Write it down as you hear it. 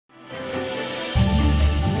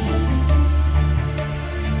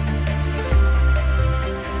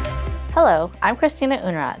Hello, I'm Christina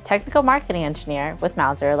Unrat, Technical Marketing Engineer with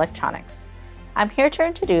Mouser Electronics. I'm here to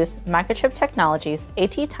introduce Microchip Technology's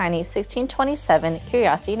ATtiny1627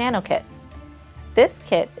 Curiosity Nano Kit. This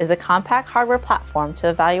kit is a compact hardware platform to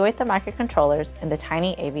evaluate the microcontrollers in the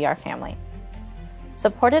tinyAVR family.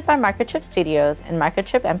 Supported by Microchip Studios and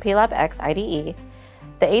Microchip MPLAB X IDE,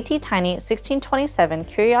 the ATtiny1627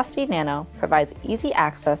 Curiosity Nano provides easy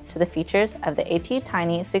access to the features of the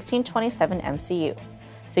ATtiny1627 MCU,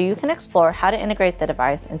 so you can explore how to integrate the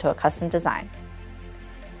device into a custom design.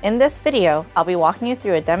 In this video, I'll be walking you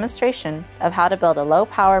through a demonstration of how to build a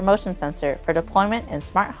low-power motion sensor for deployment in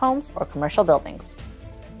smart homes or commercial buildings.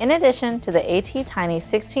 In addition to the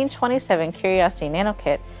ATtiny1627 Curiosity Nano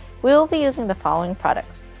Kit, we will be using the following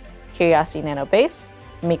products: Curiosity Nano Base,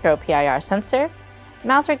 Micro-PIR Sensor,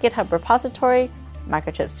 Mouser GitHub Repository,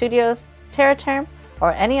 Microchip Studios, Terraterm,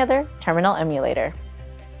 or any other terminal emulator.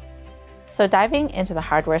 So diving into the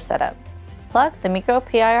hardware setup, plug the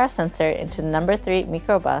Micro-PIR sensor into the number 3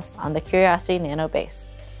 microbus on the Curiosity Nano base.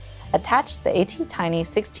 Attach the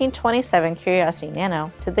ATtiny1627 Curiosity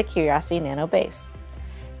Nano to the Curiosity Nano base.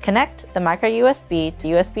 Connect the micro USB to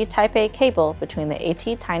USB Type-A cable between the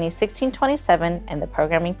ATtiny1627 and the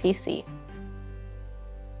programming PC.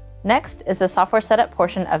 Next is the software setup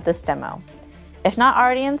portion of this demo. If not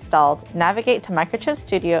already installed, navigate to Microchip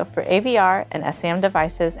Studio for AVR and SRAM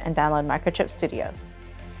devices and download Microchip Studios.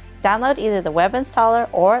 Download either the web installer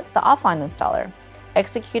or the offline installer,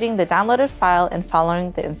 executing the downloaded file and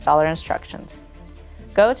following the installer instructions.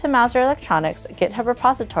 Go to Mouser Electronics GitHub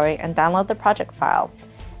repository and download the project file.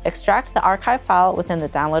 Extract the archive file within the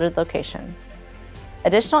downloaded location.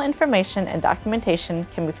 Additional information and documentation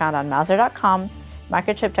can be found on Mouser.com,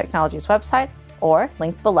 Microchip Technology's website, or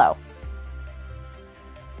linked below.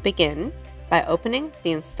 Begin by opening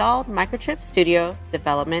the installed Microchip Studio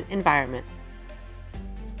development environment.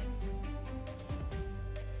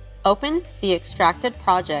 Open the extracted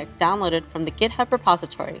project downloaded from the GitHub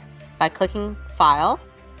repository by clicking File,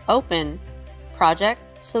 Open, Project,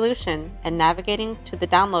 Solution, and navigating to the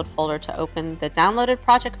download folder to open the downloaded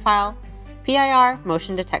project file, PIR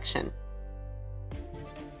Motion Detection.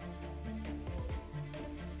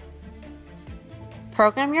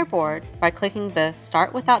 Program your board by clicking the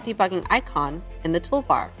Start Without Debugging icon in the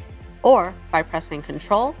toolbar, or by pressing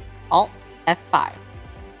Ctrl, Alt, F5.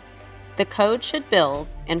 The code should build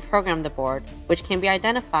and program the board, which can be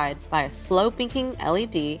identified by a slow blinking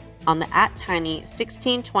LED on the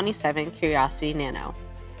ATtiny1627 Curiosity Nano.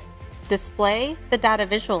 Display the data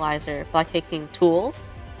visualizer by clicking Tools,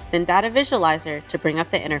 then Data Visualizer to bring up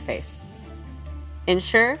the interface.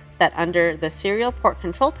 Ensure that under the Serial Port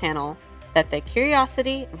Control panel, that the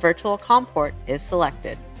Curiosity Virtual COM port is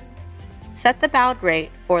selected. Set the baud rate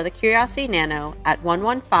for the Curiosity Nano at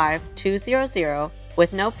 115200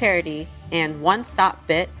 with no parity and 1 stop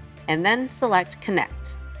bit, and then select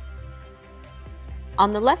Connect.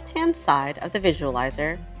 On the left-hand side of the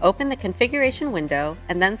visualizer, open the configuration window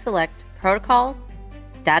and then select Protocols,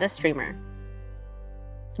 Data Streamer.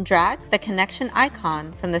 Drag the connection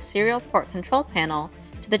icon from the Serial Port Control panel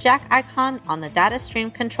to the jack icon on the Data Stream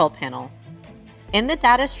Control panel. In the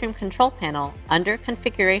Data Stream Control panel, under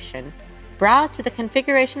Configuration, browse to the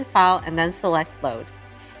configuration file and then select Load.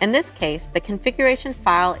 In this case, the configuration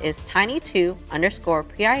file is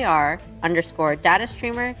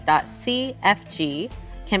tiny2_PIR_datastreamer.cfg,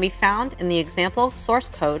 can be found in the example source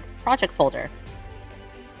code project folder.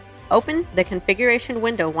 Open the configuration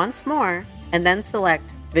window once more and then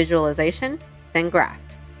select Visualization, then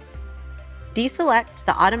Graft. Deselect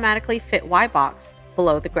the Automatically Fit Y box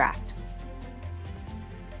below the graft.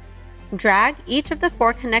 Drag each of the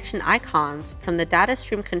 4 connection icons from the Data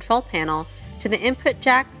Stream Control panel to the input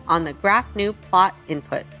jack on the Graph New Plot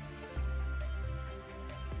input.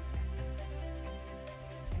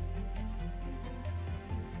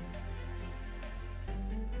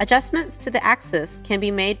 Adjustments to the axis can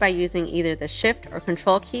be made by using either the Shift or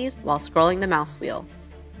Control keys while scrolling the mouse wheel.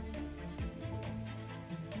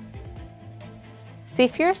 See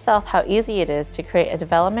for yourself how easy it is to create a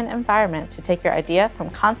development environment to take your idea from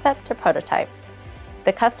concept to prototype.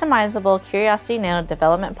 The customizable Curiosity Nano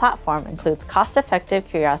development platform includes cost-effective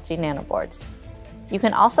Curiosity Nano boards. You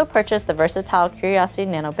can also purchase the versatile Curiosity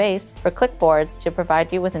Nano base for clickboards to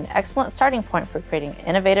provide you with an excellent starting point for creating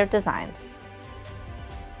innovative designs.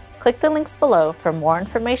 Click the links below for more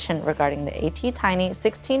information regarding the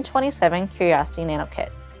ATtiny1627 Curiosity Nano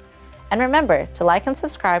Kit. And remember to like and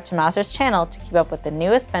subscribe to Mouser's channel to keep up with the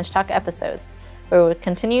newest Benchtalk episodes, where we will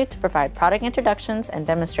continue to provide product introductions and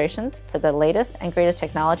demonstrations for the latest and greatest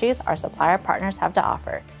technologies our supplier partners have to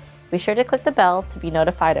offer. Be sure to click the bell to be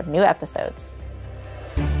notified of new episodes.